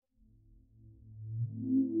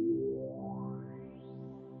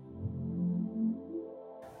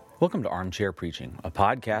Welcome to Armchair Preaching, a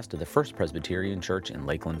podcast of the First Presbyterian Church in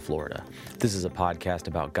Lakeland, Florida. This is a podcast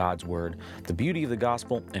about God's Word, the beauty of the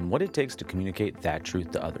gospel, and what it takes to communicate that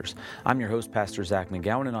truth to others. I'm your host, Pastor Zac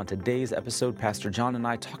McGowan, and on today's episode, Pastor John and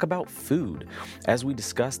I talk about food as we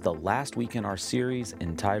discuss the last week in our series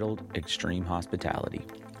entitled Extreme Hospitality.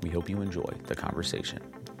 We hope you enjoy the conversation.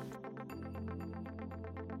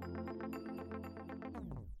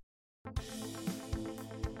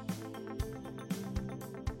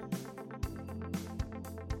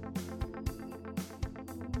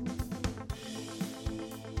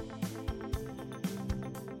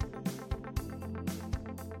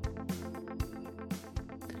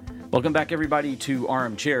 Welcome back, everybody, to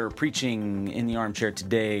Armchair Preaching. In the armchair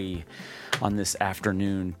today on this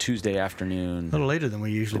afternoon, Tuesday afternoon. A little later than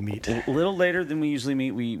we usually meet. A little later than we usually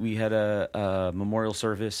meet. We had a memorial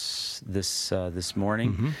service this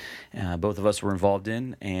morning. Mm-hmm. Both of us were involved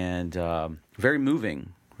in, and very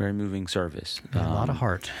moving service. A lot of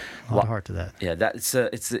heart. A lot of heart to that.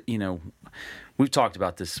 Yeah, we've talked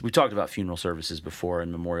about this. We've talked about funeral services before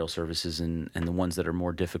and memorial services and the ones that are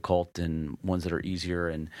more difficult and ones that are easier.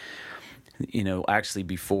 And, actually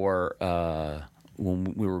before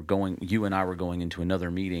when we were going, you and I were going into another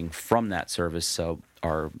meeting from that service. So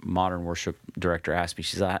our modern worship director asked me,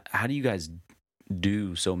 she said, how do you guys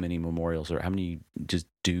do so many memorials, or how many just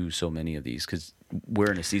do so many of these? Because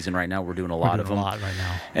we're in a season right now, we're doing a lot of them. A lot right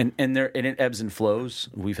now. And it ebbs and flows.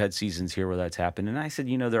 We've had seasons here where that's happened. And I said,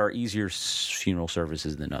 there are easier funeral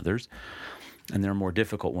services than others, and there are more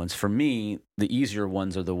difficult ones. For me, the easier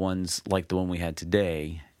ones are the ones like the one we had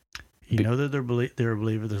today. You know that they're a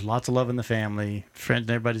believer. There's lots of love in the family. Friends, and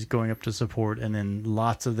everybody's going up to support. And then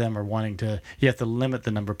lots of them are wanting to, you have to limit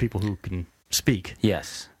the number of people who can speak.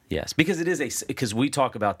 Yes, because we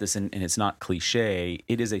talk about this, and it's not cliche.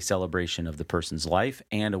 It is a celebration of the person's life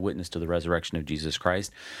and a witness to the resurrection of Jesus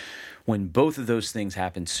Christ. When both of those things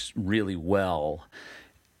happen really well,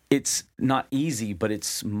 it's not easy, but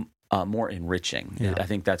it's more enriching. Yeah. I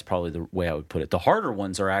think that's probably the way I would put it. The harder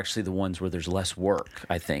ones are actually the ones where there's less work,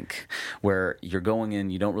 I think, where you're going in,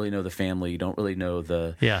 you don't really know the family, you don't really know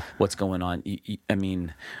what's going on.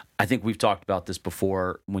 I think we've talked about this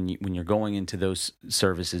before. When you're going into those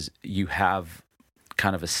services, you have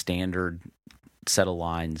kind of a standard set of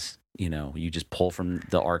lines. You just pull from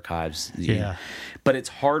the archives. Yeah. But it's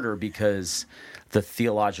harder because the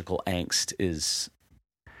theological angst is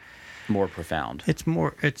more profound. It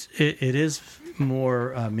is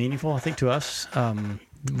more meaningful, I think, to us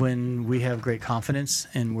when we have great confidence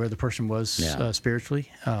in where the person was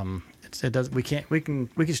spiritually. We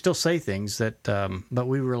can still say things that, but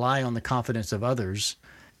we rely on the confidence of others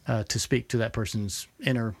to speak to that person's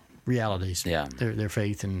inner realities, their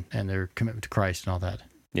faith and their commitment to Christ and all that.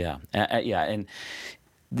 Yeah, and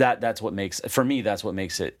that's what makes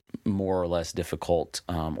it more or less difficult,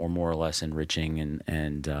 or more or less enriching.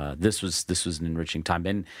 And this was an enriching time,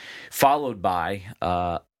 and followed by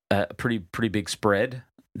a pretty big spread.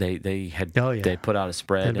 They put out a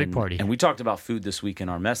spread, a big party, and we talked about food this week in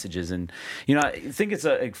our messages. And I think it's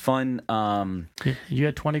a fun. You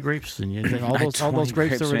had 20 grapes, and all those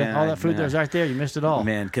grapes that were there, all that food that was right there. You missed it all,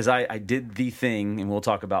 man. Because I did the thing, and we'll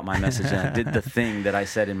talk about my message. And I did the thing that I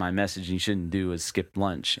said in my message you shouldn't do, is skip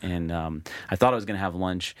lunch. And I thought I was going to have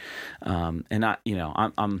lunch, and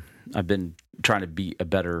I've been trying to be a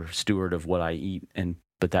better steward of what I eat,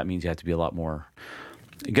 but that means you have to be a lot more.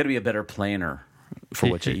 You got to be a better planner for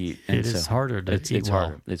what you eat. And it's harder to eat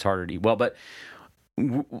well. It's harder to eat well. But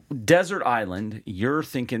Desert Island, you're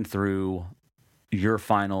thinking through your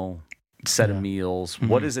final set of meals. Mm-hmm.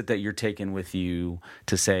 What is it that you're taking with you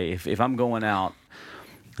to say, if I'm going out,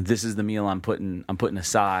 this is the meal I'm putting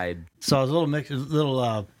aside? So I was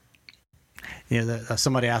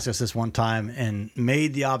somebody asked us this one time and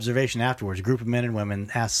made the observation afterwards. A group of men and women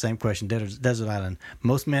asked the same question. Desert Island.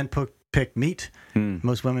 Most men pick meat.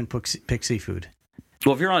 Most women pick seafood.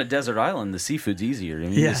 Well, if you're on a desert island, the seafood's easier. I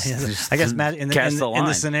guess in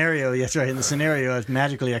the scenario, that's right. In the scenario,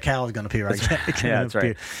 magically a cow is going to appear. Right? That's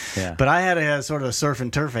right. Yeah. But I had a sort of a surf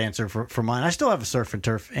and turf answer for mine. I still have a surf and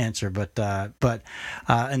turf answer, but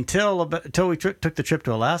until we took the trip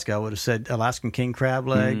to Alaska, I would have said Alaskan king crab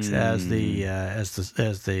legs as the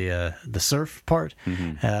surf part.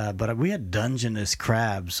 Mm-hmm. But we had Dungeness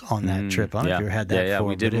crabs on that trip. I don't know if you ever had that before.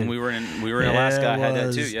 We did when we were in Alaska. I had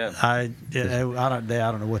that too. Yeah.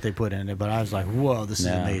 I don't know what they put in it, but I was like, whoa, this is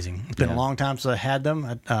amazing. It's been a long time since I had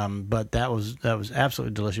them, but that was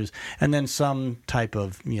absolutely delicious. And then some type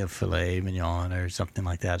of filet mignon or something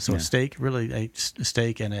like that. So a steak, really a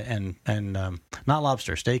steak and not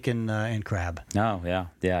lobster, steak and crab. Oh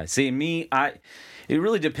yeah. See, it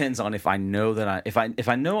really depends on if I know that if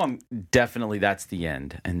I know I'm definitely that's the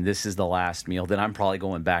end and this is the last meal, then I'm probably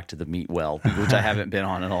going back to the meat well, which I haven't been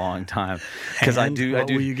on in a long time. Because I do. What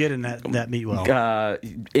will you get in that meat well?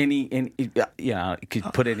 You could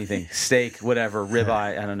put anything, steak, whatever,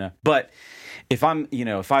 ribeye. I don't know, but. If I'm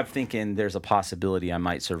thinking there's a possibility I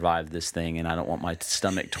might survive this thing and I don't want my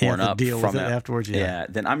stomach torn up deal from with it afterwards,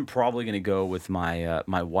 then I'm probably going to go with my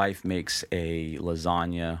wife makes a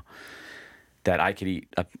lasagna that I could eat.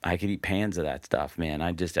 I could eat pans of that stuff, man.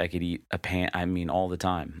 I could eat a pan. I mean, all the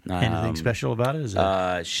time. Anything special about it? Is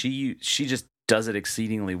it? She just does it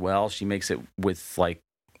exceedingly well. She makes it with like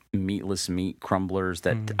meatless meat crumblers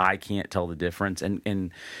that I can't tell the difference,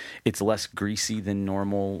 and it's less greasy than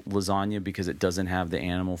normal lasagna because it doesn't have the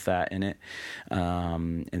animal fat in it,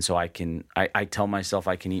 and so I tell myself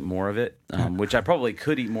I can eat more of it, which I probably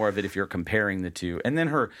could eat more of it if you're comparing the two. And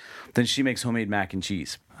then she makes homemade mac and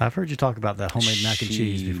cheese. I've heard you talk about that homemade mac and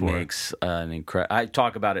cheese before. She makes an incredible. I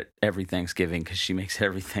talk about it every Thanksgiving because she makes it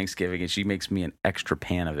every Thanksgiving, and she makes me an extra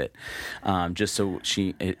pan of it, just so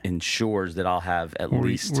it ensures that I'll have at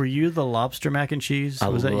least. Were you the lobster mac and cheese? I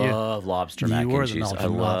love lobster mac and cheese. I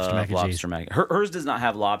love lobster mac. Hers does not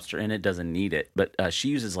have lobster in it; doesn't need it, but she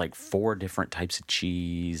uses like 4 different types of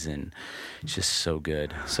cheese, and it's just so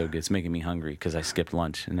good, so good. It's making me hungry because I skipped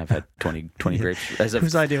lunch and I've had 20 grapes.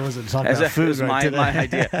 Whose idea was it to talk about food? It was my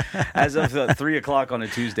idea. As of 3:00 on a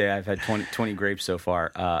Tuesday, I've had 20 grapes so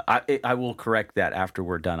far. I will correct that after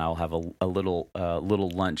we're done. I'll have a little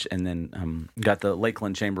lunch, and then got the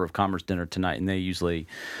Lakeland Chamber of Commerce dinner tonight, and they usually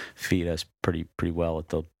feed us pretty well at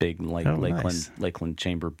the big Lakeland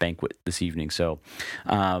Chamber banquet this evening. So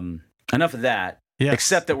enough of that. Yes.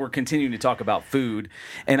 Except that we're continuing to talk about food.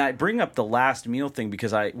 And I bring up the last meal thing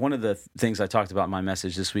because one of the things I talked about in my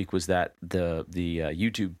message this week was that the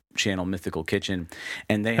YouTube channel Mythical Kitchen,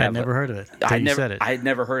 and they have. I'd never heard of it. I had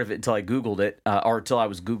never heard of it until I Googled it, or until I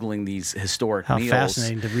was Googling these historic meals. How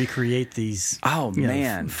fascinating to recreate these. Oh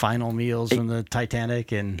man, final meals from the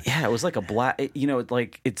Titanic, and it was like a black.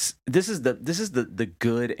 This is the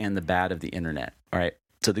good and the bad of the internet. All right.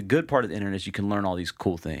 So the good part of the internet is you can learn all these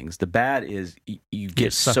cool things. The bad is you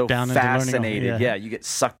get so fascinated. You get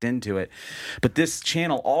sucked into it. But this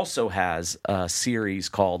channel also has a series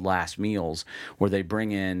called Last Meals where they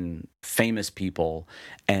bring in famous people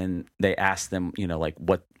and they ask them, like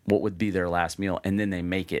what would be their last meal, and then they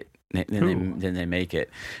make it. Then they make it,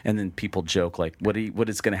 and then people joke like, "What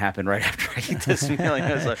is going to happen right after I eat this meal?"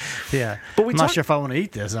 But I'm not sure if I want to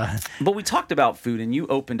eat this. But we talked about food, and you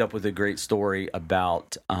opened up with a great story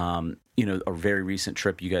about a very recent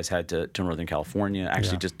trip you guys had to Northern California,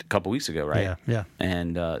 actually just a couple weeks ago, right? Yeah.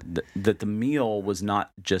 And that the meal was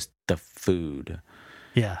not just the food.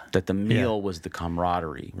 Yeah. That the meal was the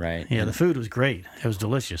camaraderie, right? Yeah, the food was great. It was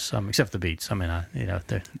delicious, except the beets. I mean, I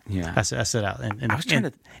set out. And I was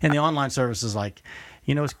trying and the online service is like,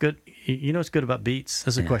 what's good? You know what's good about beets?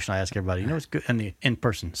 This is a question I ask everybody. You know what's good? And in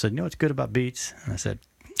person said, what's good about beets? And I said,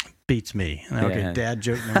 beats me. And dad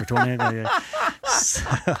joke number 20.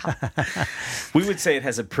 We would say it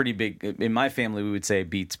has a pretty big, in my family, we would say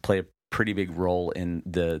beets play a pretty big role in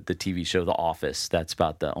the TV show The Office. That's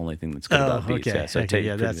about the only thing that's good about beets.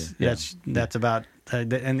 Okay. That's about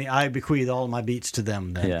and I bequeath all of my beets to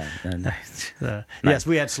them. Then. Yes,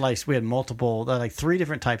 we had multiple, like 3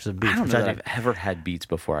 different types of beets. I don't know that I've ever had beets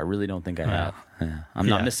before. I really don't think I have. I'm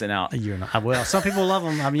not missing out. You're not. Well, some people love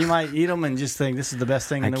them. I mean, you might eat them and just think this is the best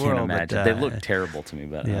thing in the world. I can't imagine. They look terrible to me,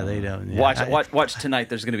 but they don't. Yeah. Watch tonight.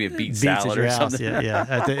 There's going to be a beet salad or something.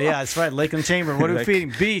 That's right. Lakeland Chamber. What are we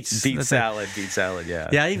feeding? Beets. Beet salad. Yeah.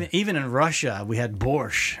 Yeah. Even in Russia, we had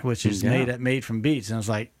borscht, which is made from beets, and I was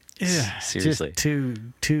like, yeah, seriously,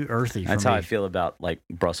 just too earthy. That's how I feel about like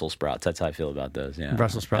Brussels sprouts. That's how I feel about those. Yeah,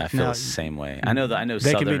 Brussels sprouts. I feel the same way. I know they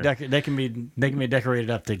Southern, they can be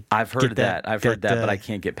decorated up to. I've heard that. But I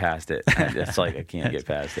can't get past it. It's like I can't get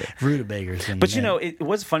past it. Rutabagas. But it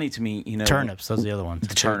was funny to me. Turnips. Those are the other ones.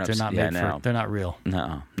 The turnips. They're not made for. They're not real.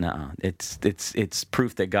 No. It's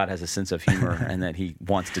proof that God has a sense of humor and that He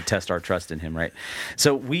wants to test our trust in Him. Right.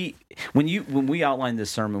 So when we outlined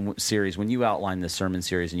this sermon series, and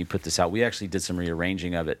you put this out, we actually did some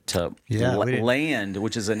rearranging of it to land,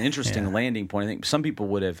 which is an interesting landing point. I think some people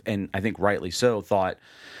would have, and I think rightly so, thought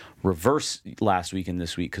reverse last week and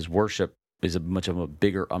this week because worship much of a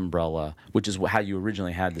bigger umbrella, which is how you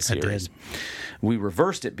originally had the series. We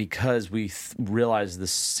reversed it because we realized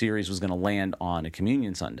this series was going to land on a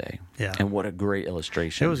Communion Sunday. Yeah. And what a great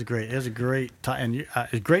illustration! It was a great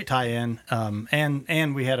tie-in,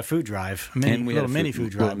 and we had a food drive, mini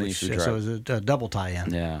food drive, so it was a double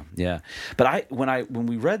tie-in. Yeah. But when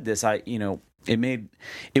we read this,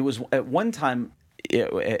 it was at one time.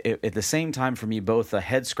 At the same time for me, both a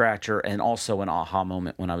head scratcher and also an aha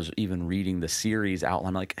moment when I was even reading the series outline.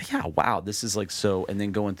 I'm like, yeah, wow, this is like so. And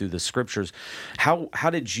then going through the scriptures, how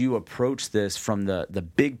did you approach this from the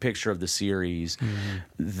big picture of the series,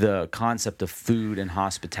 the concept of food and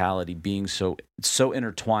hospitality being so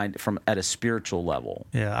intertwined at a spiritual level?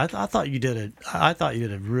 Yeah, I thought you did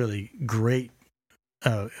a really great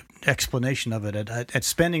explanation of it at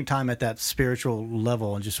spending time at that spiritual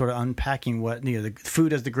level and just sort of unpacking what the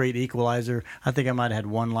food as the great equalizer. I think I might have had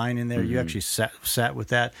one line in there. You actually sat with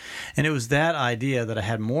that, and it was that idea that I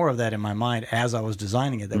had more of that in my mind as I was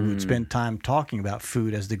designing it, that we would spend time talking about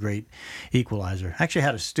food as the great equalizer. I actually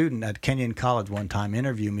had a student at Kenyon College one time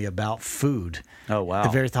interview me about food. Oh wow! The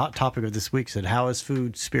very topic of this week said, "How is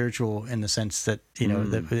food spiritual in the sense that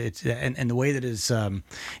that it's and the way that it's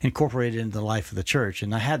incorporated into the life of the church?"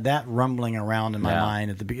 And I had that rumbling around in my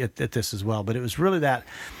mind at this as well. But it was really that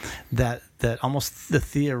almost the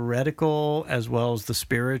theoretical as well as the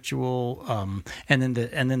spiritual, and then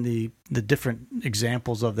the different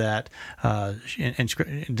examples of that, and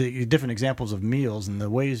the different examples of meals and the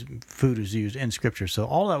ways food is used in Scripture. So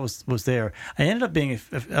all that was there. I ended up being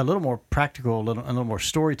a little more practical, a little more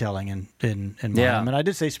storytelling in mine. I mean, I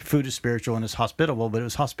did say food is spiritual and it's hospitable, but it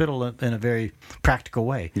was hospitable in a very practical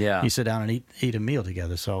way. Yeah, you sit down and eat a meal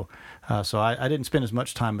together. So I didn't spend as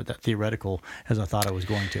much time with that theoretical as I thought I was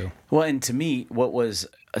going to. Well, and to me,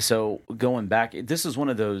 going back, this is one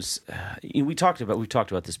of those. We've talked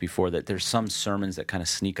about this before, that there's some sermons that kind of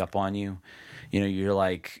sneak up on you. You're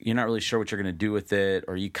like, you're not really sure what you're going to do with it,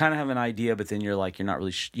 or you kind of have an idea, but then you're like, you're not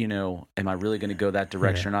really, am I really going to go that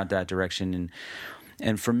direction or not that direction?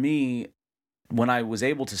 And for me, when I was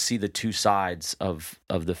able to see the two sides of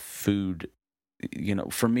the food,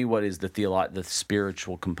 for me, what is the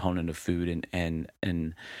spiritual component of food, and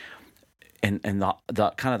the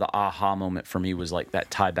kind of the aha moment for me was like that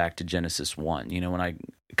tie back to Genesis 1.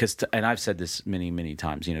 And I've said this many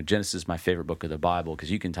times. Genesis is my favorite book of the Bible because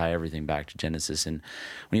you can tie everything back to Genesis. And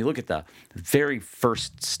when you look at the very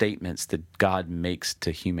first statements that God makes to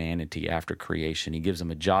humanity after creation, He gives them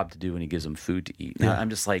a job to do and He gives them food to eat. Now, I'm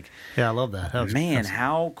just like, I love that.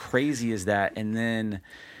 How crazy is that? And then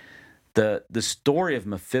the story of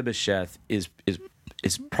Mephibosheth is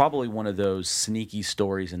probably one of those sneaky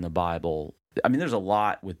stories in the Bible. I mean, there's a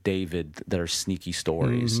lot with David that are sneaky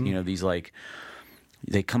stories. These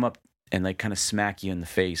they come up and they kind of smack you in the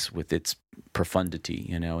face with its profundity,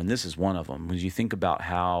 and this is one of them. When you think about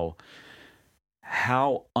how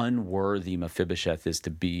unworthy Mephibosheth is to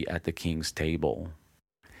be at the king's table,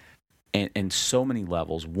 and so many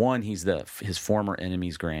levels. One, he's his former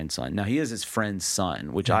enemy's grandson. Now, he is his friend's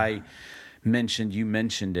son, which I mentioned. You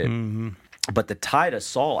mentioned it. But the tie to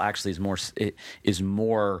Saul actually is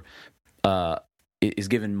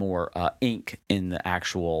given more ink in the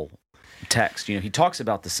actual text. He talks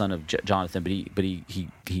about the son of Jonathan, but he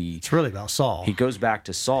it's really about Saul. He goes back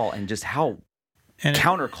to Saul and just how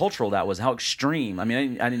countercultural that was, how extreme. I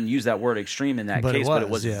mean, I didn't use that word extreme in that case, but it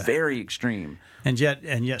was very extreme. And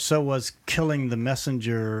yet, so was killing the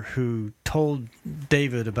messenger who told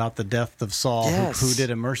David about the death of Saul, who did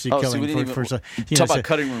a mercy killing for talk about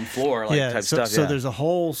cutting room floor type stuff. So there's a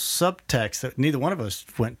whole subtext that neither one of us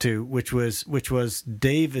went to, which was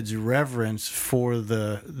David's reverence for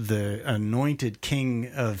the anointed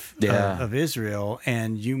king of Israel,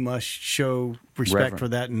 and you must show respect for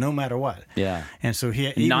that no matter what. Yeah. And so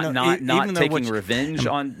he not taking revenge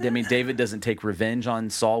on. I mean, David doesn't take revenge on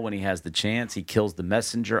Saul when he has the chance. He kills the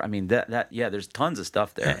messenger. I mean, there's tons of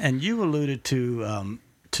stuff there. And you alluded to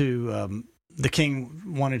the king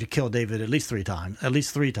wanted to kill David at least three times.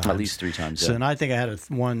 So, and I think I had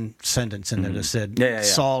one sentence in there that said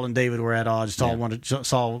Saul and David were at odds. Saul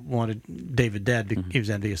wanted David dead. He was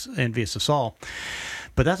envious of Saul.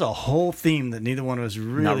 But that's a whole theme that neither one of us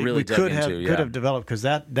really could have developed, because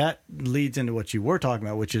that leads into what you were talking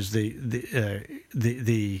about, which is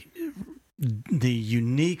the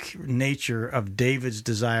unique nature of David's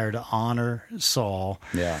desire to honor Saul,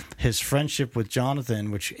 his friendship with Jonathan,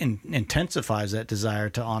 which intensifies that desire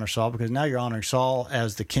to honor Saul, because now you're honoring Saul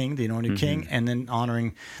as the king, the anointed king, and then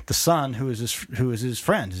honoring the son who is his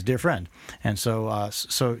friend, his dear friend. And so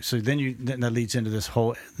then that leads into this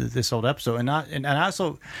whole episode. And I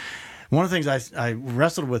also, one of the things I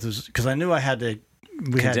wrestled with was because I knew I had to.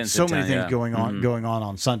 We had so many things going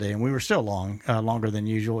on Sunday, and we were still longer than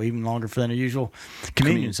usual, even longer than a usual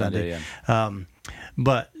Communion Sunday.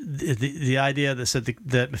 But the idea that said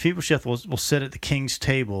that Mephibosheth will sit at the king's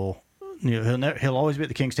table. He'll always be at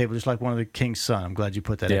the king's table, just like one of the king's son. I'm glad you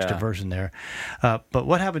put that extra verse in there. But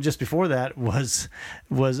what happened just before that was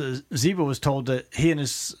Ziba was told that he and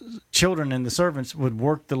his children and the servants would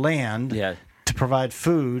work the land to provide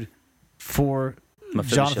food for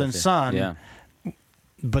Jonathan's son. Yeah.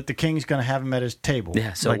 But the king's going to have him at his table.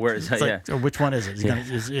 Yeah. So where is that? Or which one is it?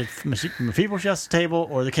 Is it Mephibosheth's table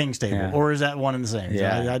or the king's table, or is that one and the same?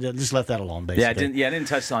 Yeah. So I just left that alone. Basically. Yeah. I didn't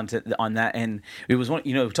touch on that. And it was one.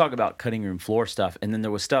 We talk about cutting room floor stuff, and then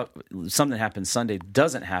there was something happened Sunday.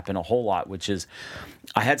 Doesn't happen a whole lot, which is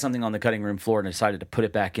I had something on the cutting room floor and I decided to put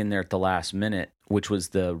it back in there at the last minute, which was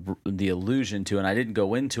the allusion to, and I didn't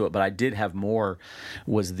go into it, but I did have more,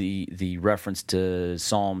 was the reference to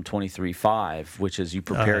Psalm 23:5, which is you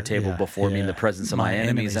prepare a table before me in the presence of my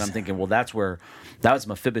enemies. And I'm thinking, well, that was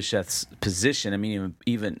Mephibosheth's position. I mean,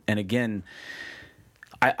 even, and again,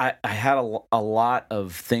 I had a lot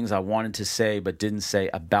of things I wanted to say but didn't say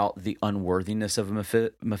about the unworthiness of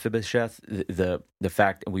Mephibosheth. The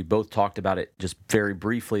fact, and we both talked about it just very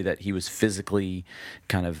briefly, that he was physically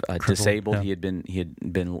kind of disabled. Yeah. He had been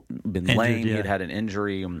injured, lame. Yeah. He had an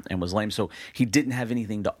injury and was lame, so he didn't have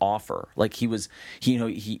anything to offer. Like he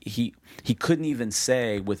couldn't even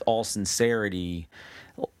say with all sincerity.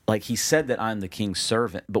 Like he said that I'm the king's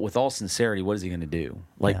servant, but with all sincerity, what is he going to do?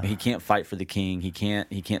 Like he can't fight for the king. He can't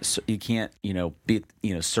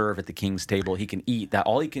serve at the king's table. He can eat. That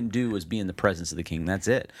all he can do is be in the presence of the king. That's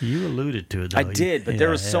it. You alluded to it, though. I did, but there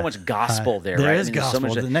was so much gospel there. There is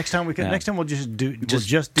gospel. So the next time we'll just do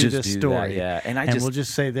this story. That, and we'll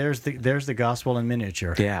just say there's the gospel in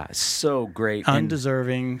miniature. Yeah, so great.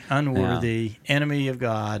 Undeserving, unworthy, enemy of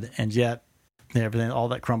God, and yet. Everything, all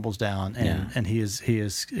that crumbles down, and he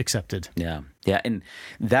is accepted. Yeah, and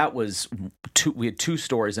that was we had two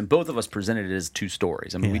stories, and both of us presented it as two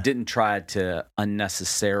stories. I mean, we didn't try to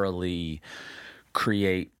unnecessarily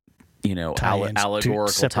create,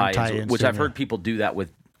 allegorical tie-ins, which I've heard people do that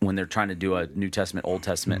with when they're trying to do a New Testament, Old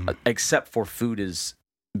Testament, except for food is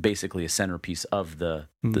basically a centerpiece of the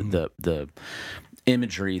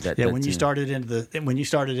imagery that when you started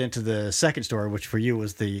into the second story, which for you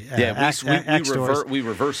was the we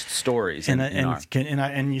reversed stories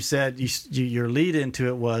and you said your lead into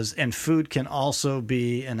it was, and food can also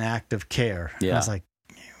be an act of care. And I was like,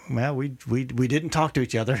 well, we didn't talk to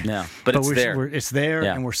each other. Yeah, but it's there. It's there,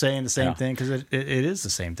 and we're saying the same thing because it is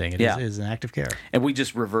the same thing. It is an act of care. And we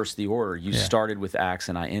just reversed the order. You started with Acts,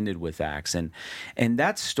 and I ended with Acts, and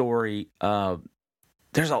that story.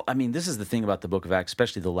 This is the thing about the book of Acts,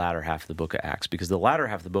 especially the latter half of the book of Acts, because the latter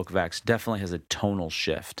half of the book of Acts definitely has a tonal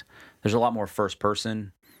shift. There's a lot more first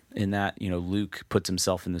person in that. Luke puts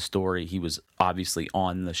himself in the story. He was obviously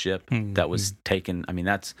on the ship that was taken. I mean,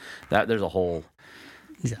 there's a whole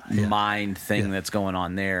mind thing that's going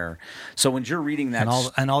on there. So when you're reading that,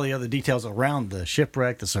 and all the other details around the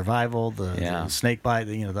shipwreck, the survival, the snake bite,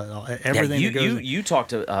 everything. You talked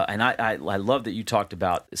to, and I love that you talked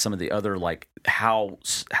about some of the other, like how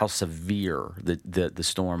severe the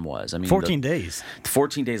storm was. I mean, 14 days.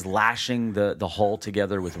 14 days lashing the hull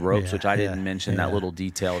together with ropes, which I didn't mention that little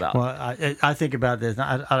detail about. Well, I think about this.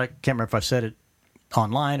 I can't remember if I said it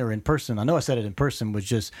online or in person. I know I said it in person. Was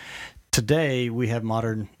just. Today, we have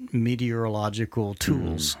modern meteorological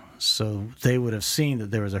tools, so they would have seen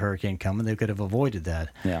that there was a hurricane coming. They could have avoided that.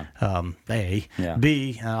 Yeah. A. Yeah.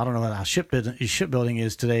 B. I don't know how shipbuilding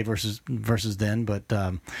is today versus then, but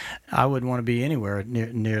I wouldn't want to be anywhere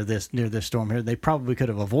near this storm here. They probably could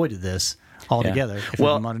have avoided this altogether if it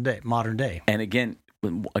was modern day. And again,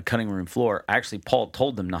 a cutting room floor. Actually, Paul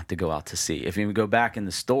told them not to go out to sea. If you go back in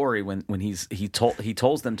the story, when he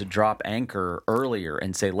tells them to drop anchor earlier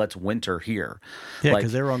and say, "Let's winter here." Yeah,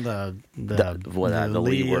 because they were on the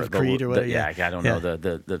lee of Crete or whatever. I don't know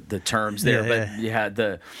the terms there,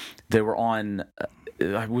 but they were on.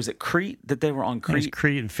 Was it Crete that they were on? Crete, it was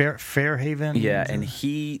Crete and Fairhaven. Yeah, and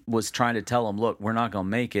he was trying to tell them, "Look, we're not going to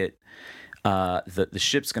make it. The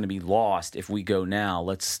ship's going to be lost if we go now.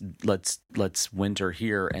 Let's winter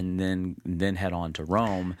here and then head on to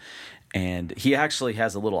Rome." And he actually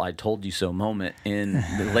has a little "I told you so" moment in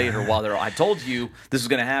later while they're. I told you this was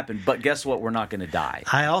going to happen, but guess what? We're not going to die.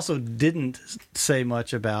 I also didn't say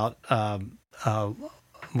much about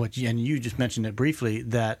and you just mentioned it briefly,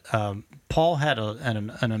 that Paul had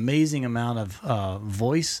an amazing amount of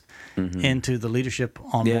voice into the leadership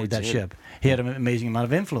on board that ship. He had an amazing amount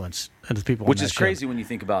of influence into the people on that ship. Which is crazy when you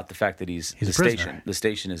think about the fact that he's a the prisoner. station. The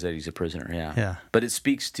station is that he's a prisoner, Yeah. But it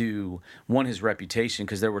speaks to, one, his reputation,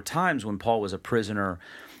 because there were times when Paul was a prisoner,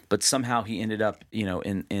 but somehow he ended up,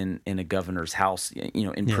 in a governor's house,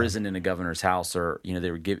 imprisoned in a governor's house, or, they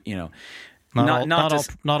would give,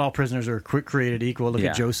 Not all prisoners are created equal. Look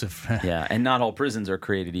at Joseph. Yeah, and not all prisons are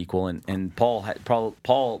created equal. And Paul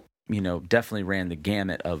definitely ran the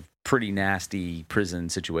gamut of pretty nasty prison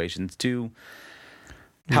situations to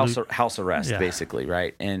house arrest, basically,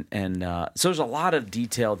 right? And so there's a lot of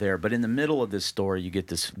detail there. But in the middle of this story, you get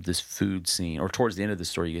this food scene, or towards the end of the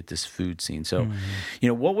story, you get this food scene. So,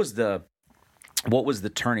 what was the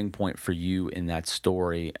turning point for you in that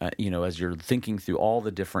story? As you're thinking through all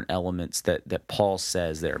the different elements that Paul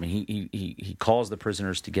says there. I mean, he calls the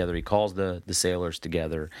prisoners together. He calls the sailors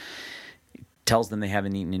together. Tells them they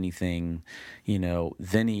haven't eaten anything.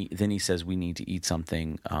 Then he says we need to eat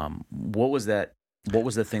something. What was that? What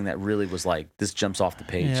was the thing that really was like, this jumps off the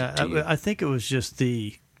page to you? I think it was just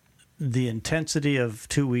the intensity of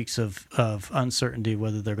 2 weeks of uncertainty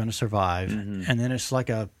whether they're going to survive, and then it's like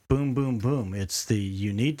a boom, boom, boom. It's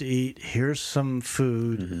you need to eat. Here's some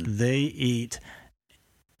food. They eat,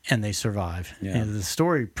 and they survive. Yeah. And the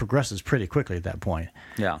story progresses pretty quickly at that point.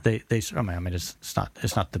 Yeah, it's not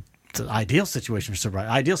the ideal situation for survival.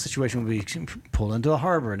 Ideal situation would be pulled into a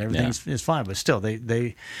harbor and everything is fine, but still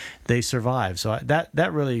they survive. So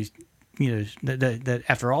that really, that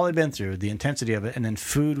after all they've been through, the intensity of it, and then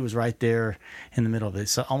food was right there in the middle of it.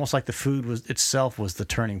 It's almost like the food was the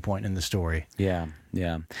turning point in the story. Yeah.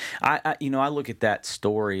 I look at that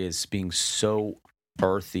story as being so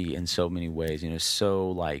earthy in so many ways. So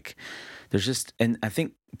like there's just, and I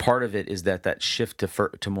think part of it is that shift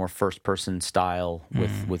to more first person style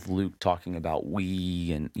with Luke talking about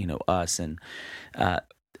we and us, and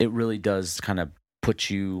it really does kind of put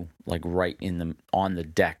you like right on the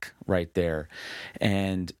deck right there.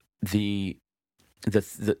 And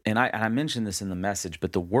and I mentioned this in the message,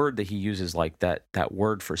 but the word that he uses, like that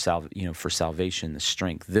word for salvation, the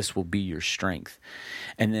strength, this will be your strength.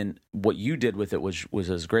 And then what you did with it was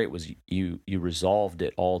as great, was you resolved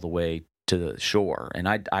it all the way to the shore. And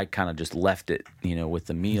I kind of just left it, with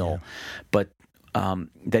the meal, but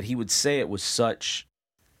that he would say it with such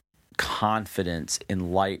confidence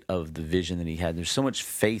in light of the vision that he had. There's so much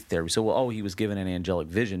faith there. We say, well, he was given an angelic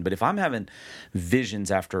vision. But if I'm having visions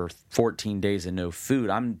after 14 days and no food,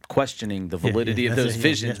 I'm questioning the validity of those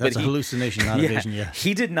visions. That's a hallucination, not a vision. Yeah,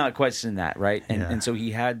 he did not question that, right? And so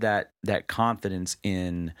he had that confidence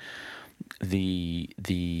in the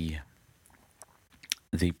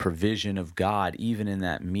provision of God, even in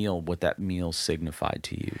that meal, what that meal signified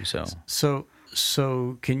to you.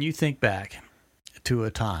 So can you think back to a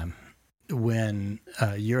time when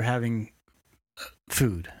you're having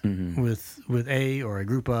food with a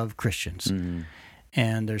group of Christians,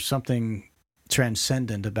 and there's something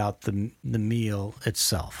transcendent about the meal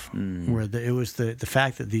itself, where it was the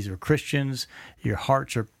fact that these are Christians, your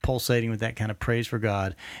hearts are pulsating with that kind of praise for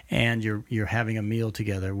God, and you're having a meal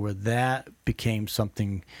together, where that became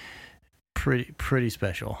something pretty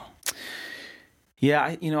special.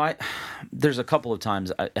 Yeah, there's a couple of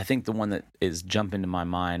times. I think the one that is jumping to my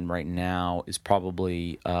mind right now is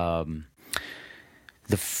probably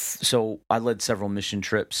so I led several mission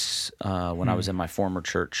trips when I was in my former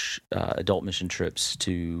church, adult mission trips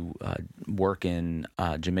to work in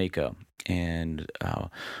Jamaica. And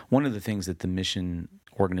one of the things that the mission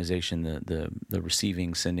organization, the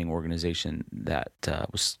receiving, sending organization that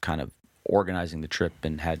was kind of organizing the trip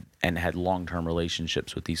and had long-term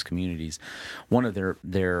relationships with these communities, one of their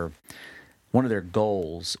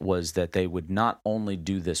goals was that they would not only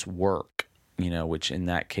do this work, which in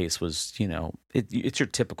that case was, it's your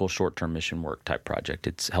typical short-term mission work type project.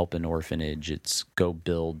 It's help an orphanage. It's go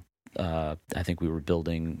build. I think we were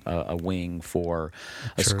building a wing for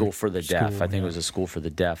a school for the deaf. I think it was a school for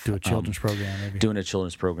the deaf. Do a children's program, maybe. Doing a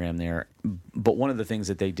children's program there. But one of the things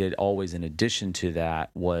that they did always in addition to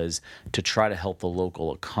that was to try to help the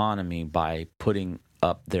local economy by putting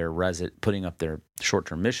up their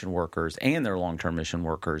short-term mission workers and their long-term mission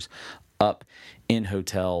workers up in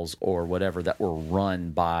hotels or whatever that were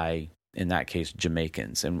run by, in that case,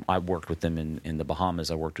 Jamaicans. And I worked with them in the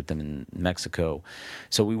Bahamas. I worked with them in Mexico.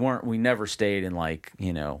 So we never stayed in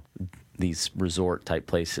these resort type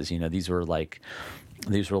places. These were like,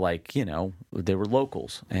 they were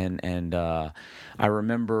locals. And I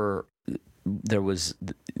remember there was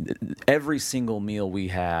every single meal we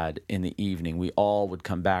had in the evening, we all would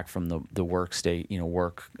come back from the work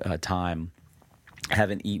time,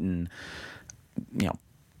 having eaten,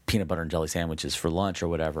 peanut butter and jelly sandwiches for lunch or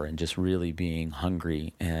whatever, and just really being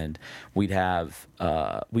hungry. And we'd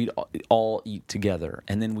all eat together,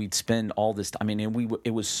 and then we'd spend all this.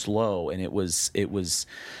 It was slow, and it was.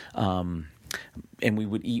 And we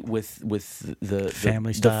would eat with the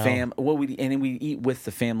family style. We'd eat with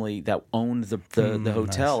the family that owned the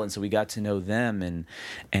hotel, nice. And so we got to know them,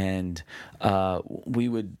 and we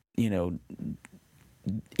would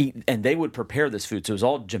eat, and they would prepare this food. So it was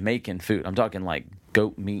all Jamaican food. I'm talking like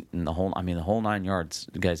goat meat and the whole 9 yards,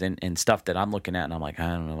 guys, and stuff that I'm looking at, and I'm like,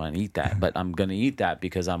 I don't know if I can eat that, but I'm going to eat that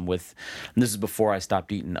because I'm with. And this is before I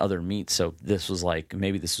stopped eating other meats, so this was like,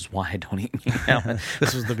 maybe this is why I don't eat meat now.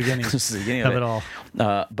 This was the beginning. This is the beginning of it all.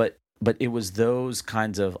 But it was those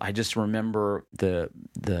kinds of. I just remember the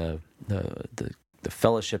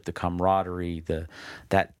fellowship, the camaraderie,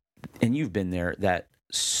 that, and you've been there. That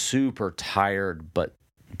super tired, but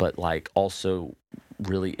like also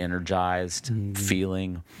really energized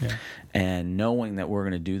feeling, and knowing that we're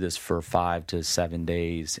going to do this for 5 to 7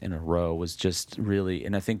 days in a row was just really.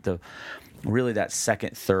 And I think really that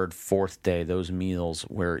second, third, fourth day, those meals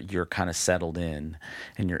where you're kind of settled in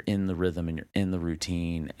and you're in the rhythm and you're in the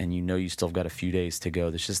routine, and you still have got a few days to go.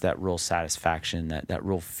 There's just that real satisfaction, that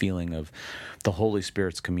real feeling of the Holy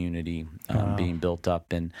Spirit's community being built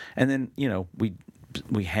up, and then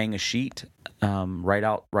we hang a sheet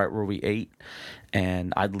right where we ate,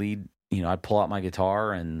 and I'd lead. I'd pull out my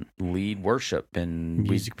guitar and lead worship, and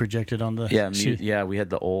music projected on the sheet. We had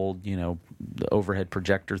the old the overhead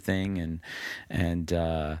projector thing,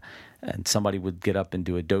 and somebody would get up and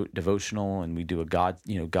do a devotional, and we do a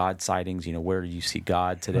God sightings. Where do you see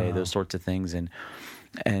God today? Those sorts of things, and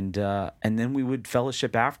then we would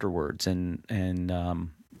fellowship afterwards, and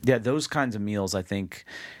those kinds of meals. I think.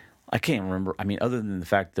 I can't remember. Other than the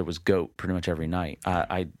fact there was goat pretty much every night,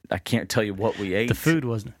 I can't tell you what we ate. The food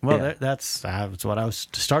wasn't. Well, that's what I was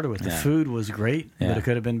started with. The food was great, but it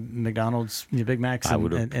could have been McDonald's Big Macs. I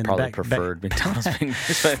would have probably preferred McDonald's Big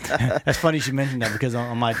Macs. That's funny you should mention that, because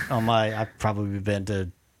on my I've probably been to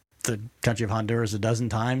the country of Honduras a dozen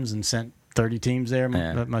times and sent 30 teams there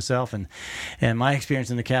myself, and my experience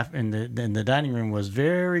in the dining room was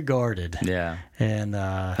very guarded. And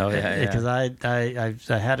because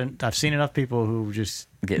I've seen enough people who just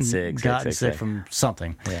get sick from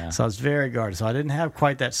something. So I was very guarded. So I didn't have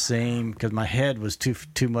quite that same, because my head was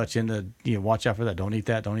too much into watch out for that. Don't eat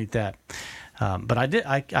that. But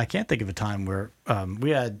I can't think of a time where we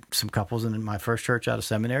had some couples in my first church out of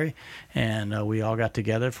seminary, and we all got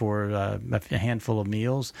together for a handful of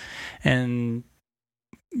meals, and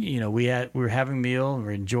we were having a meal, we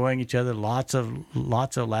were enjoying each other, lots of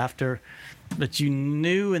laughter. But you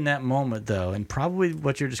knew in that moment, though, and probably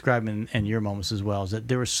what you're describing in your moments as well, is that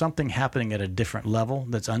there was something happening at a different level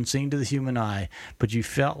that's unseen to the human eye. But you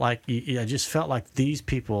felt like I just felt like these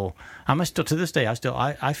people. Still to this day.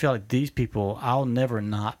 I feel like these people. I'll never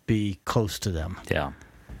not be close to them. Yeah.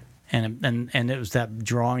 And it was that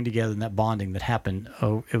drawing together and that bonding that happened.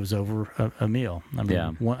 It was over a meal. I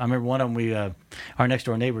remember one of them. Our next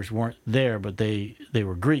door neighbors weren't there, but they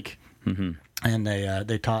were Greek. Mm-hmm. And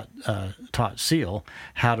they taught Seal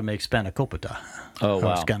how to make spanakopita. Oh,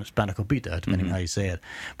 wow. Spanakopita, depending on how you say it,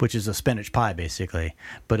 which is a spinach pie, basically.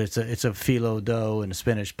 But it's a phyllo dough and a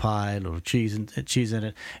spinach pie, a little cheese in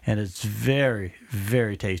it, and it's very,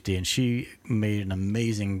 very tasty. And she made an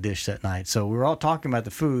amazing dish that night. So we were all talking about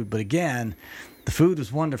the food, but again, the food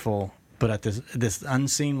was wonderful. But at this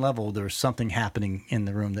unseen level, there was something happening in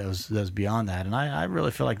the room that was beyond that, and I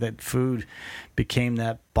really feel like that food became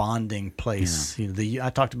that bonding place.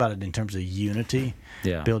 I talked about it in terms of unity,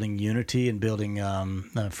 building unity and building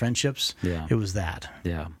friendships. It was that.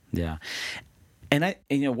 Yeah. And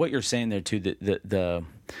what you're saying there too,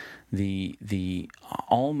 the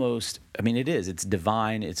almost. It's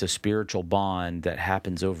divine. It's a spiritual bond that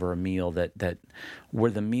happens over a meal. That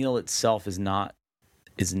where the meal itself is not.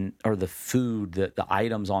 Or the food, the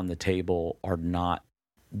items on the table are not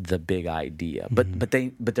the big idea, but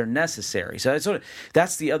they're necessary. So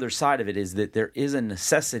that's the other side of it, is that there is a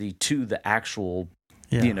necessity to the actual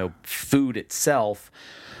food itself,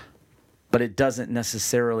 but it doesn't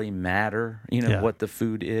necessarily matter what the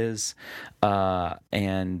food is,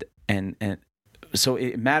 and so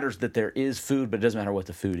it matters that there is food, but it doesn't matter what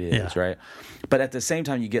the food is, right? But at the same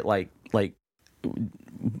time, you get like.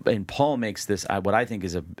 And Paul makes this. What I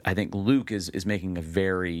think Luke is making a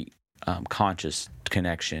very conscious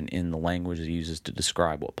connection in the language he uses to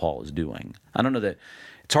describe what Paul is doing. I don't know that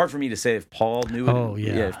it's hard for me to say if Paul knew it. Oh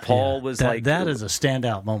yeah, if Paul was that is a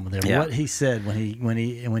standout moment there. Yeah. What he said when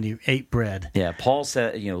he ate bread. Yeah, Paul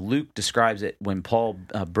said, Luke describes it when Paul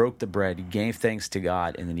broke the bread, he gave thanks to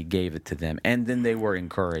God, and then he gave it to them, and then they were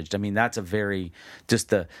encouraged. I mean, that's a very just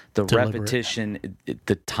the repetition,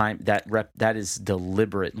 the time that is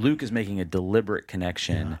deliberate. Luke is making a deliberate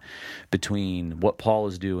connection between what Paul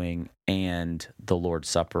is doing and the Lord's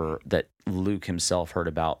Supper that Luke himself heard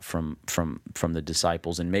about from the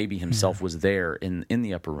disciples, and maybe himself was there in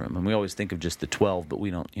the upper room. And we always think of just the 12, but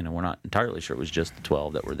we don't, we're not entirely sure it was just the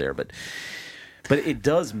 12 that were there. But it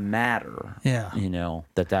does matter,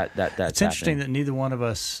 that's It's interesting that neither one of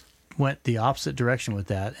us went the opposite direction with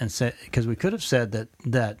that, and said, because we could have said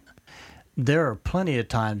that there are plenty of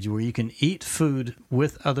times where you can eat food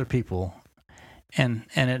with other people and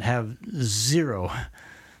it have zero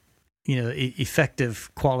effective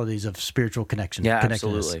qualities of spiritual connection. Yeah,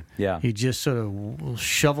 absolutely. Yeah. You just sort of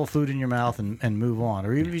shovel food in your mouth and move on,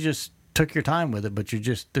 or even you just took your time with it, but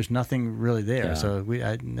there's nothing really there. Yeah. So we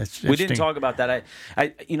didn't talk about that. I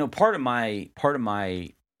part of my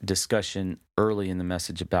discussion early in the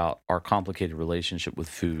message about our complicated relationship with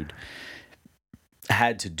food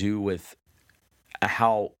had to do with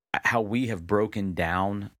how we have broken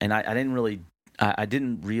down, and I didn't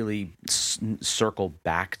really circle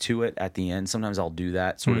back to it at the end. Sometimes I'll do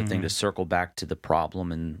that sort of thing to circle back to the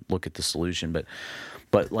problem and look at the solution.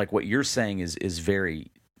 But like what you're saying is very,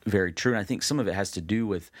 very true. And I think some of it has to do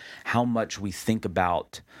with how much we think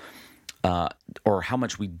about or how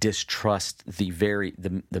much we distrust the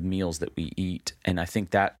meals that we eat. And I think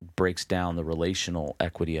that breaks down the relational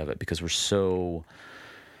equity of it, because we're so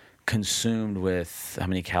consumed with how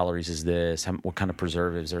many calories is this? What kind of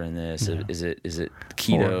preservatives are in this? Yeah. Is it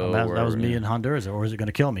keto? That was me in Honduras. Or is it going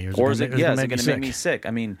to kill me? Or is it going to make me sick?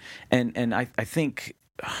 I mean, and I think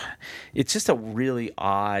it's just a really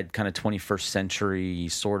odd kind of 21st century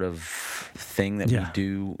sort of thing that we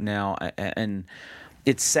do now, and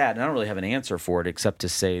it's sad. And I don't really have an answer for it except to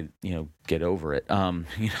say, get over it. I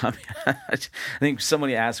think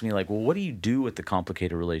somebody asked me, like, well, what do you do with the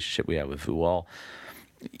complicated relationship we have with food? Well,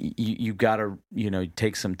 you got to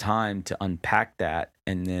take some time to unpack that,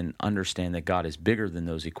 and then understand that God is bigger than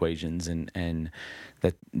those equations, and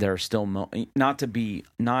that there are still not to be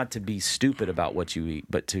stupid about what you eat,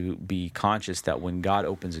 but to be conscious that when God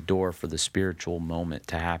opens a door for the spiritual moment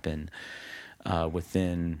to happen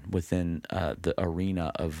within the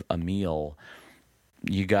arena of a meal,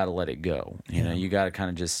 you got to let it go. You got to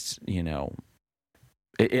kind of just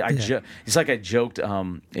It's like I joked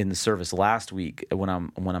in the service last week when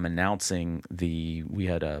I'm announcing we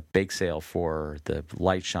had a bake sale for the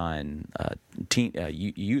Light Shine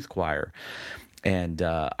youth choir, and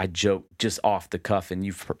I joked just off the cuff, and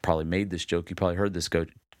you've probably made this joke. You probably heard this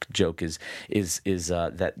joke is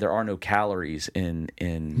that there are no calories in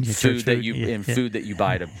food that you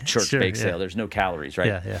buy at a church bake sale. There's no calories,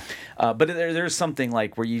 right? Yeah. But there's something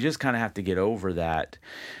like where you just kind of have to get over that.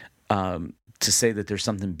 To say that there's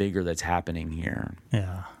something bigger that's happening here.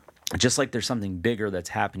 Yeah. Just like there's something bigger that's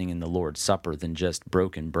happening in the Lord's Supper than just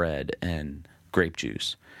broken bread and grape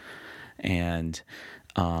juice. And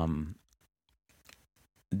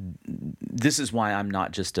this is why I'm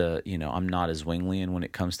not just I'm not a Zwinglian when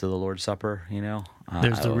it comes to the Lord's Supper,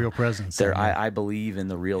 There's the real presence. There, I believe in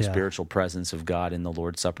the real spiritual presence of God in the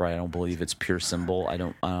Lord's Supper. I don't believe it's pure symbol. I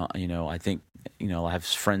don't, I think, I have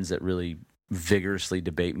friends that really vigorously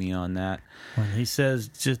debate me on that. When he says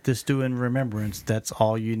just this do in remembrance, that's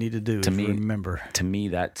all you need to do to remember. To me,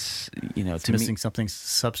 that's it's missing something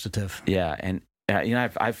substantive. Yeah, and I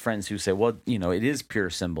have friends who say, well, it is pure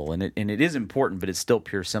symbol, and it is important, but it's still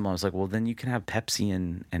pure symbol. I was like, well, then you can have Pepsi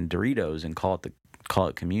and Doritos and call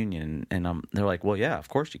it communion, and they're like, well, yeah, of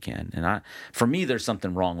course you can. And for me, there's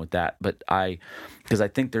something wrong with that, but because I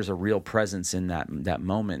think there's a real presence in that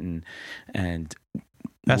moment, and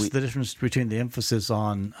that's the difference between the emphasis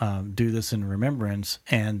on do this in remembrance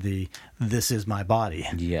and this is my body.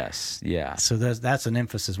 Yes, yeah. So that's an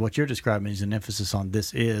emphasis. What you're describing is an emphasis on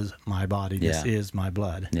this is my body, this is my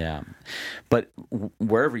blood. Yeah, but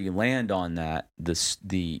wherever you land on that,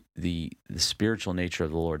 the spiritual nature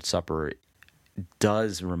of the Lord's Supper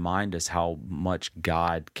does remind us how much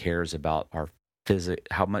God cares about our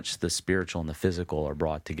how much the spiritual and the physical are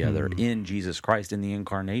brought together in Jesus Christ in the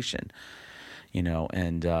incarnation.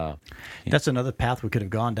 That's another path we could have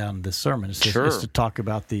gone down in this sermon. Is to talk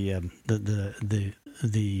about the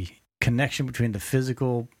connection between the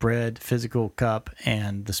physical bread, physical cup,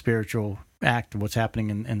 and the spiritual act of what's happening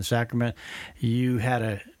in the sacrament. You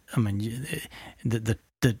had the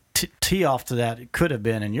tee off to that, it could have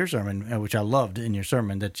been in your sermon, which I loved in your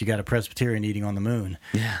sermon, that you got a Presbyterian eating on the moon.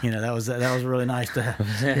 Yeah, that was really nice to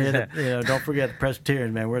hear. Don't forget the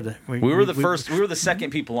Presbyterians, man. We were the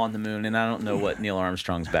second people on the moon, and I don't know what Neil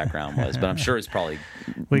Armstrong's background was, but I'm sure it's probably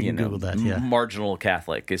Google that. Yeah, marginal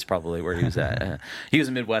Catholic is probably where he was at. He was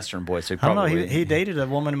a Midwestern boy, so I don't know. He dated a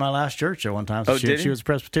woman in my last church at one time. So she was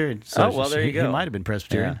Presbyterian. So there you go. He might have been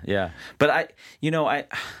Presbyterian. Yeah. But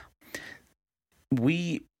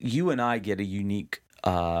you and I get a unique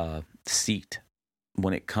seat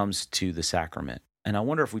when it comes to the sacrament. And I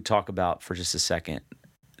wonder if we talk about for just a second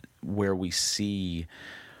where we see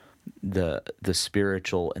the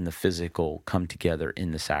spiritual and the physical come together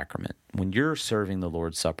in the sacrament. When you're serving the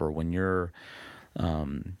Lord's Supper, when you're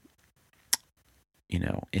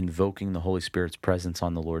invoking the Holy Spirit's presence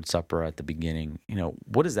on the Lord's Supper at the beginning,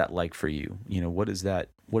 what is that like for you? What does that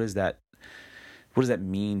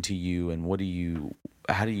mean to you, and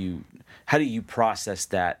how do you process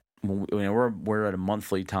that when we're at a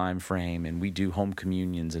monthly time frame and we do home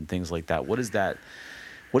communions and things like that? What is that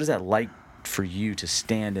like for you to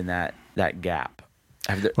stand in that gap?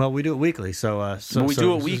 Well, we do it weekly, so we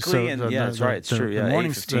do it weekly, that's right. It's true. Yeah, the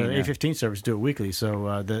morning 8:15 service do it weekly.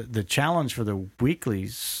 So the challenge for the weekly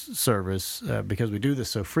service, because we do this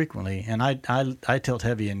so frequently, and I tilt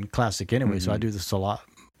heavy in classic anyway, so I do this a lot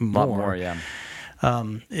more. Yeah.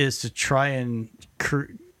 Is to try and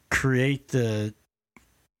create the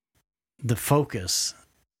focus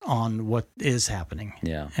on what is happening,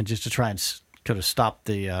 and just to try and kind of stop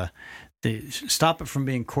stop it from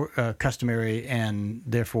being customary, and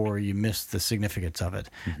therefore you miss the significance of it.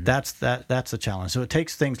 Mm-hmm. That's the challenge. So it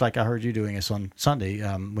takes things like I heard you doing this on Sunday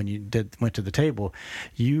when you went to the table.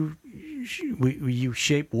 You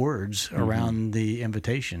shape words around the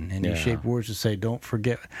invitation, and you shape words to say, "Don't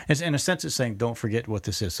forget." In a sense, it's saying, "Don't forget what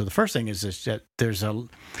this is." So the first thing is that there's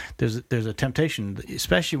a temptation,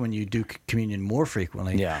 especially when you do communion more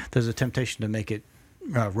frequently. Yeah. There's a temptation to make it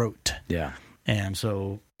rote. Yeah. And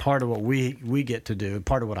so part of what we get to do,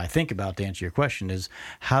 part of what I think about to answer your question is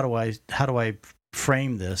how do I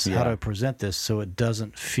frame this? Yeah. How do I present this so it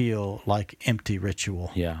doesn't feel like empty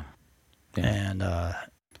ritual? Yeah. And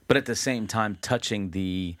but at the same time touching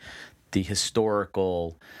the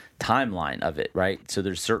historical timeline of it, right? So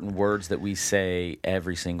there's certain words that we say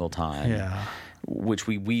every single time. Yeah. Which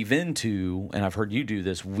we weave into, and I've heard you do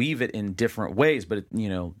this, weave it in different ways. But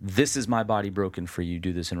this is my body broken for you.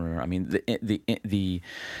 Do this in remembrance. I mean,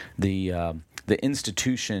 the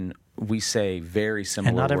institution, we say very similar.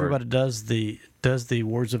 And not everybody does the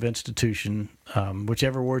words of institution,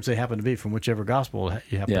 whichever words they happen to be from whichever gospel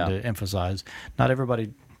you happen to emphasize. Not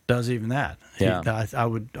everybody does even that. Yeah. I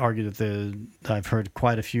would argue that I've heard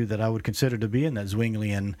quite a few that I would consider to be in that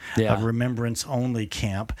Zwinglian remembrance only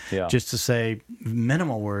camp, just to say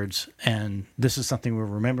minimal words, and this is something we're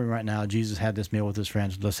remembering right now. Jesus had this meal with his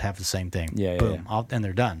friends. Let's have the same thing. Boom, and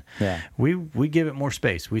they're done. Yeah. We give it more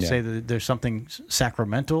space. We say that there's something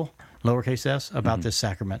sacramental, lowercase s, about this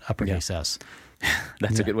sacrament, uppercase s.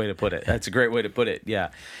 That's a good way to put it. That's a great way to put it. Yeah.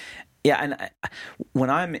 Yeah, and when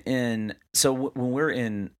we're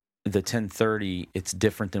in the 10:30, it's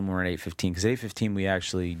different than when we're at 8:15, because 8:15 we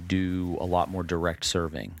actually do a lot more direct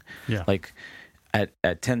serving. Yeah. Like at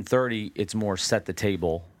 10:30, it's more set the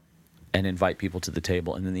table and invite people to the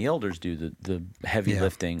table, and then the elders do the heavy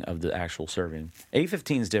lifting of the actual serving.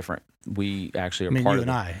 8:15 is different. We actually are part of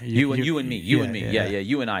it. You and me. You and me. Yeah,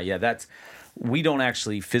 you and I. Yeah, that's. We don't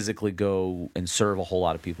actually physically go and serve a whole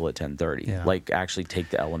lot of people at 10:30. Like actually take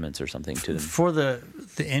the elements or something to them. For the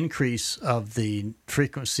increase of the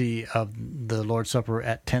frequency of the Lord's Supper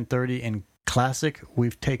at 10:30 in classic,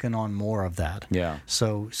 we've taken on more of that. Yeah.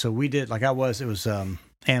 So we did, like it was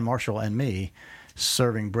Ann Marshall and me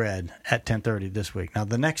serving bread at 10:30 this week. Now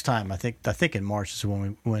the next time, I think in March is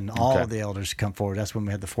when all of the elders come forward. That's when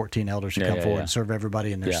we had the 14 elders to come forward and serve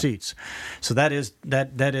everybody in their seats. So that is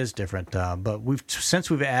different. But since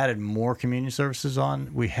we've added more communion services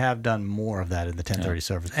on, we have done more of that in the 10:30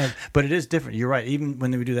 service. But it is different. You're right. Even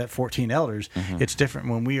when we do that 14 elders, it's different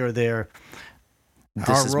when we are there.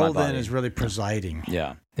 Our role then is really presiding.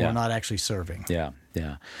 Yeah. We're not actually serving. Yeah.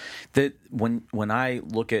 Yeah. When I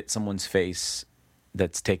look at someone's face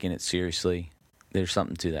that's taking it seriously, there's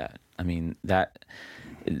something to that. I mean, that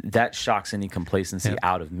shocks any complacency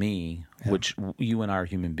out of me, which you and I are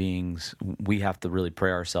human beings. We have to really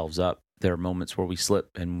pray ourselves up. There are moments where we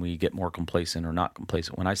slip and we get more complacent or not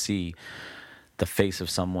complacent. When I see the face of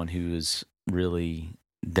someone who is really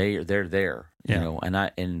they're there, you know,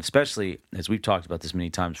 and especially as we've talked about this many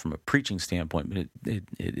times from a preaching standpoint, but it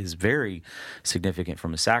is very significant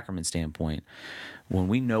from a sacrament standpoint. When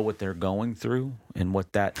we know what they're going through and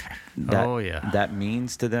what that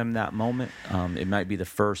means to them, that moment, it might be the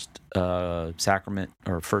first sacrament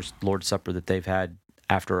or first Lord's Supper that they've had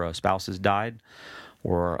after a spouse has died,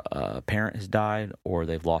 or a parent has died, or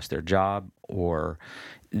they've lost their job, or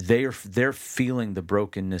they're feeling the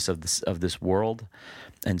brokenness of this world.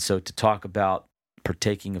 And so to talk about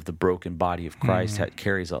partaking of the broken body of Christ that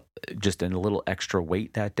carries just a little extra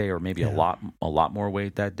weight that day, or maybe a lot more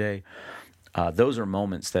weight that day. Those are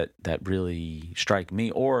moments that really strike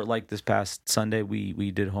me. Or like this past Sunday,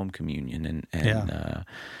 we did home communion, and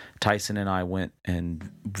Tyson and I went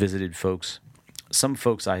and visited folks. Some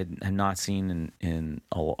folks I had not seen in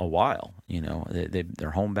a while. You know,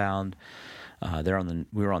 they're homebound. We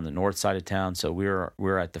were on the north side of town, so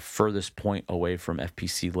we're at the furthest point away from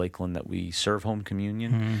FPC Lakeland that we serve home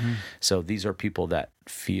communion. Mm-hmm. So these are people that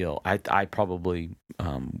feel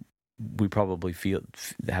we probably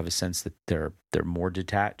have a sense that they're more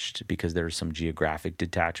detached because there's some geographic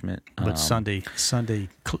detachment. But Sunday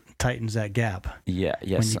tightens that gap. Yeah,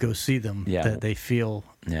 yes. When you go see them, that they feel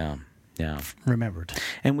remembered.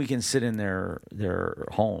 And we can sit in their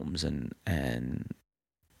homes and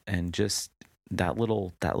just that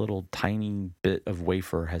little tiny bit of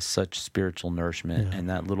wafer has such spiritual nourishment, and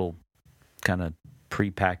that little kind of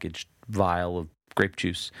prepackaged vial of grape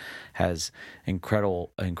juice has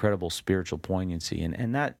incredible spiritual poignancy,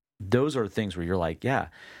 and that those are things where you're like,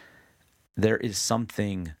 there is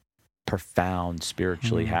something profound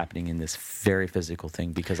spiritually happening in this very physical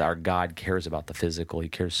thing, because our God cares about the physical. He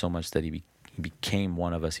cares so much that he became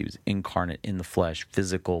one of us. He was incarnate in the flesh,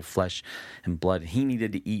 physical flesh and blood. He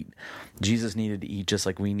needed to eat. Jesus needed to eat just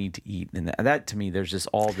like we need to eat. And that to me, there's just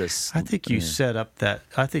all this. I think you set up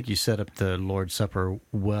the Lord's Supper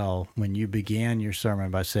well when you began your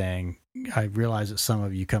sermon by saying, I realize that some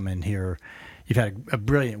of you come in here, you've had a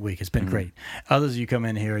brilliant week. It's been great. Others of you come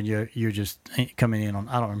in here and you're just coming in on,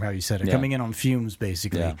 I don't remember how you said it, coming in on fumes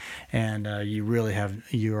basically. And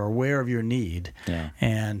you're aware of your need.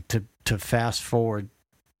 And to fast forward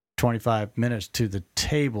 25 minutes to the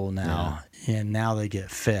table now, and now they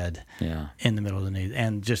get fed in the middle of the need.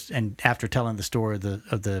 And after telling the story of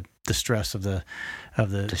the stress of the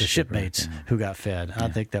shipmates who got fed, I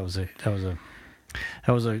think that was a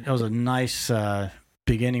nice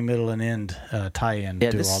beginning, middle, and end tie-in to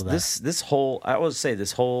all of that. This whole,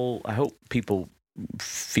 I hope people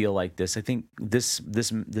feel like this. I think this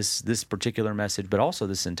particular message, but also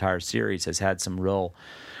this entire series has had some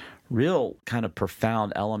real kind of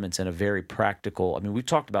profound elements and a very practical. I mean, we've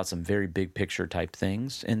talked about some very big picture type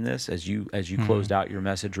things in this as you closed out your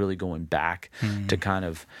message, really going back to kind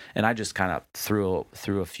of, and I just kind of threw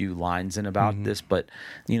a few lines in about this, but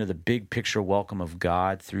you know, the big picture welcome of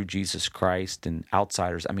God through Jesus Christ and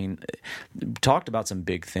outsiders. I mean, talked about some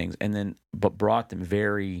big things, but brought them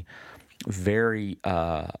very, very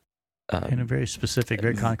in a very specific,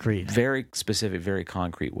 very concrete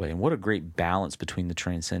way. And what a great balance between the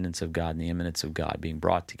transcendence of God and the immanence of God being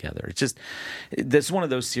brought together. It's just, that's one of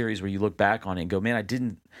those series where you look back on it and go, man,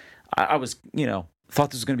 I was,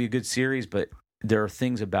 thought this was going to be a good series, but there are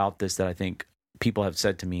things about this that I think people have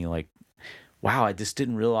said to me like, wow, I just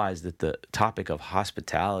didn't realize that the topic of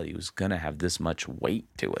hospitality was going to have this much weight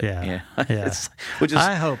to it. Yeah.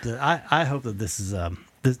 I hope that this is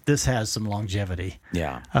this has some longevity.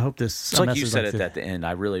 Yeah. I hope this. It's like you said it at the end.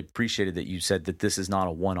 I really appreciated that you said that this is not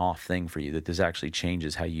a one-off thing for you, that this actually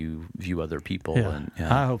changes how you view other people. Yeah. And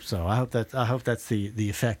I hope so. I hope that's the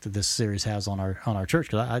effect that this series has on our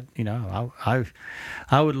church. Because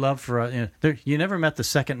I would love for you never met the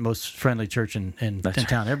second most friendly church in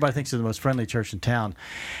town. Everybody thinks they're the most friendly church in town,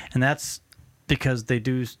 and that's because they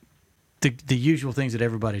do the usual things that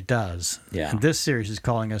everybody does. Yeah. And this series is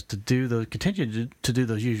calling us to continue to do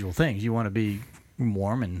those usual things. You want to be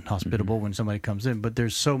warm and hospitable when somebody comes in, but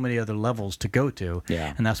there's so many other levels to go to.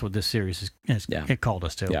 Yeah. And that's what this series it called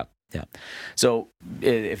us to. Yeah. Yeah. So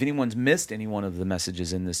if anyone's missed any one of the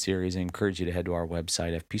messages in this series, I encourage you to head to our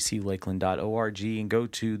website, fpclakeland.org, and go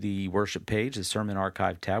to the worship page, the Sermon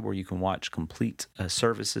Archive tab, where you can watch complete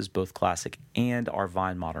services, both classic and our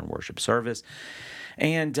Vine Modern Worship service.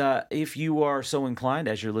 And if you are so inclined,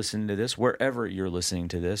 as you're listening to this, wherever you're listening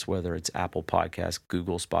to this, whether it's Apple Podcasts,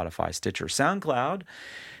 Google, Spotify, Stitcher, SoundCloud,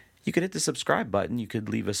 you could hit the subscribe button. You could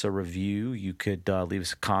leave us a review. You could leave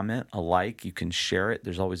us a comment, a like. You can share it.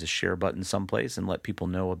 There's always a share button someplace, and let people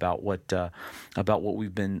know about what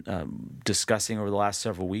we've been discussing over the last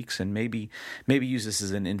several weeks, and maybe use this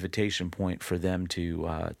as an invitation point for them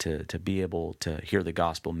to be able to hear the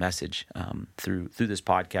gospel message through this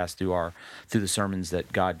podcast, through the sermons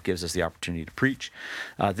that God gives us the opportunity to preach.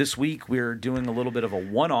 This week we're doing a little bit of a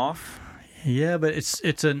one-off. Yeah, but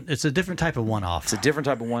it's a different type of one-off. It's a different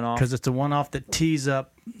type of one-off because it's a one-off that tees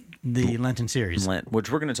up the Lenten series. Lent,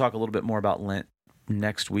 which we're going to talk a little bit more about Lent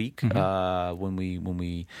next week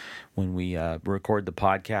when we record the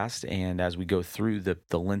podcast, and as we go through the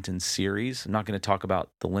Lenten series. I'm not going to talk about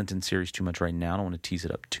the Lenten series too much right now. I don't want to tease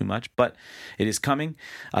it up too much, but it is coming.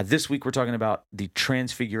 This week we're talking about the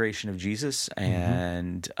transfiguration of Jesus,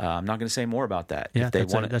 and I'm not going to say more about that. Yeah,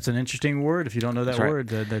 that's an interesting word. If you don't know that word,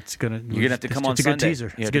 you're going to have to come on Sunday. It's a good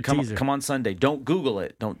teaser. It's a good teaser. Come on Sunday. Don't Google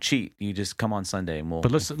it. Don't cheat. You just come on Sunday, and we'll.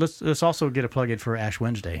 But let's also get a plug in for Ash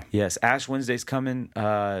Wednesday. Yes, Ash Wednesday's coming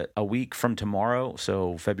a week from tomorrow,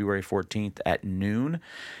 so February 14th at noon.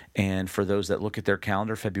 And for those that look at their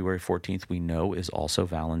calendar, February 14th, we know, is also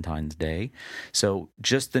Valentine's Day. So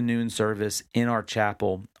just the noon service in our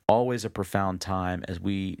chapel, always a profound time as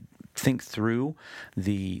we think through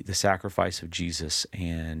the sacrifice of Jesus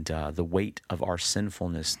and the weight of our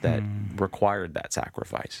sinfulness that required that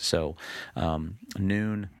sacrifice. So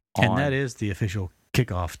noon on. And that is the official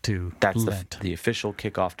kickoff to Lent. The official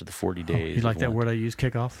kickoff to the 40 days. You like that word I use,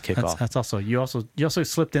 kickoff? Kickoff. That's also you also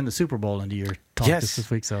slipped in the Super Bowl into your talk this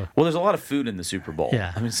week. So well, there's a lot of food in the Super Bowl.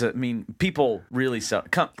 Yeah. I mean, people really sell.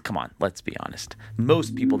 Come on, let's be honest.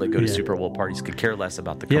 Most people that go to Super Bowl parties could care less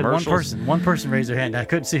about the commercials. One person raised their hand. I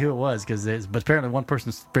couldn't see who it was but apparently one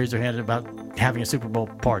person raised their hand about having a Super Bowl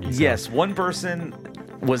party. So. Yes, one person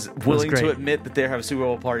was willing to admit that they have a Super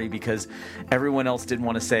Bowl party because everyone else didn't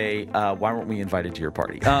want to say, why weren't we invited to your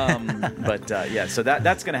party? So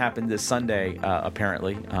that's going to happen this Sunday,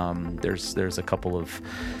 apparently. There's a couple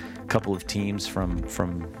of teams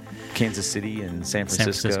from Kansas City and San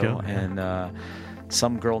Francisco. And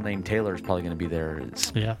some girl named Taylor is probably going to be there.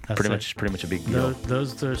 It's pretty much a big deal.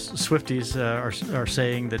 Those Swifties are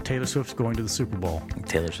saying that Taylor Swift's going to the Super Bowl.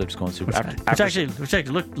 Taylor Swift's going to the Super Bowl. Which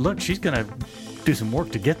actually, look, she's going to do some work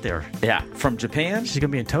to get there. Yeah, from Japan. She's going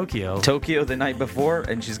to be in Tokyo the night before,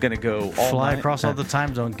 and she's going to go fly across all the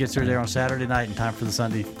time zone, gets her there on Saturday night in time for the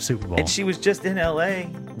Sunday Super Bowl. And she was just in L.A.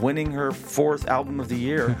 winning her 4th album of the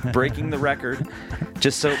year, breaking the record.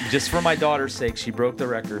 Just for my daughter's sake, she broke the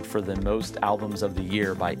record for the most albums of the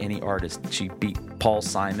year by any artist. She beat Paul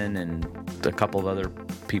Simon and a couple of other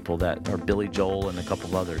people Billy Joel and a couple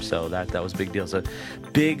of others. So that was a big deal. So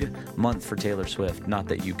big month for Taylor Swift. Not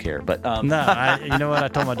that you care, but no. You know what? I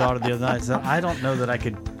told my daughter the other night. I said, I don't know that I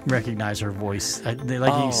could recognize her voice.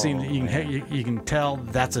 You can tell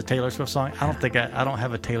that's a Taylor Swift song. I don't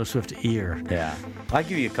have a Taylor Swift ear. Yeah, I'll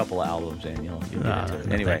give you a couple of albums and you'll get into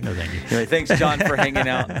it. Anyway, thank you. Anyway, thanks John for hanging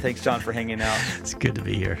out. It's good to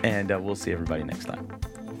be here, and we'll see everybody next time.